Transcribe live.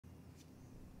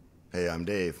Hey, I'm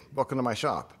Dave. Welcome to my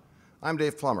shop. I'm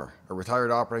Dave Plummer, a retired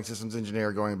operating systems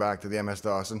engineer going back to the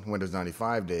MS-DOS and Windows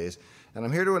 95 days, and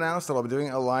I'm here to announce that I'll be doing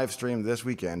a live stream this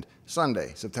weekend,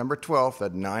 Sunday, September 12th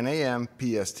at 9 a.m.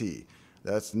 PST.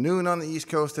 That's noon on the East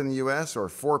Coast in the US, or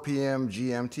 4 p.m.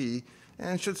 GMT,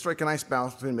 and should strike a nice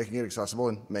balance between making it accessible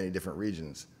in many different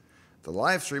regions. The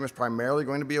live stream is primarily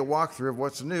going to be a walkthrough of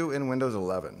what's new in Windows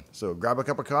 11, so grab a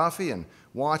cup of coffee and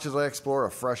watch as I explore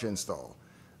a fresh install.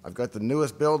 I've got the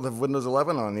newest build of Windows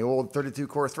 11 on the old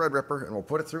 32-core Threadripper, and we'll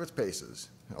put it through its paces.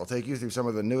 I'll take you through some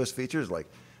of the newest features like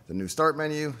the new Start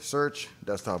menu, Search,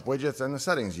 Desktop widgets, and the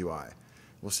Settings UI.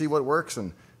 We'll see what works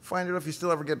and find out if you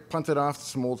still ever get punted off to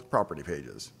some old property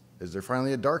pages. Is there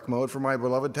finally a dark mode for my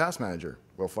beloved Task Manager?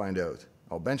 We'll find out.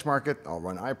 I'll benchmark it, I'll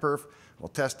run iPerf, I'll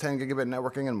test 10 gigabit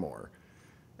networking and more.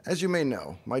 As you may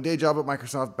know, my day job at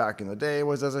Microsoft back in the day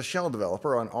was as a shell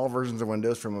developer on all versions of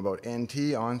Windows from about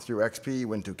NT on through XP,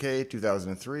 Win2K,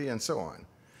 2003, and so on.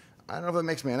 I don't know if that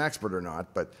makes me an expert or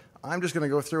not, but I'm just going to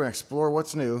go through and explore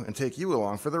what's new and take you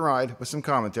along for the ride with some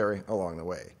commentary along the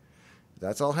way.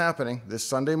 That's all happening this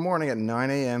Sunday morning at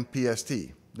 9 a.m. PST.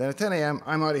 Then at 10 a.m.,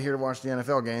 I'm out of here to watch the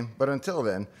NFL game, but until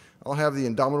then, I'll have the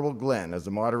indomitable Glenn as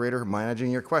the moderator managing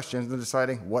your questions and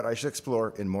deciding what I should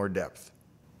explore in more depth.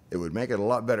 It would make it a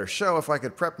lot better show if I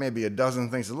could prep maybe a dozen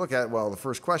things to look at while the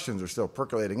first questions are still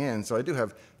percolating in, so I do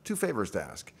have two favors to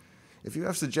ask. If you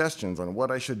have suggestions on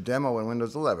what I should demo in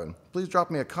Windows 11, please drop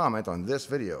me a comment on this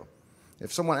video.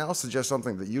 If someone else suggests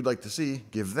something that you'd like to see,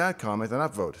 give that comment an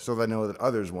upvote so that I know that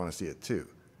others want to see it too.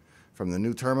 From the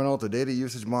new terminal to data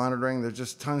usage monitoring, there's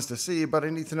just tons to see, but I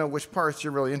need to know which parts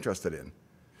you're really interested in.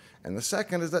 And the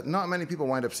second is that not many people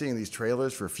wind up seeing these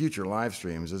trailers for future live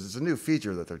streams, as it's a new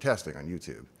feature that they're testing on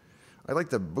YouTube. I'd like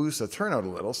to boost the turnout a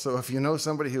little, so if you know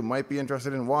somebody who might be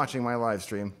interested in watching my live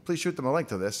stream, please shoot them a link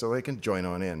to this so they can join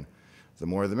on in. The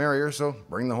more the merrier, so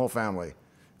bring the whole family.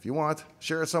 If you want,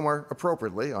 share it somewhere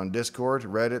appropriately on Discord,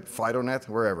 Reddit, FidoNet,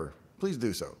 wherever. Please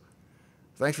do so.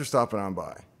 Thanks for stopping on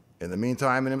by. In the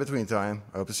meantime and in between time,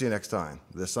 I hope to see you next time,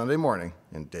 this Sunday morning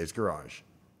in Dave's Garage.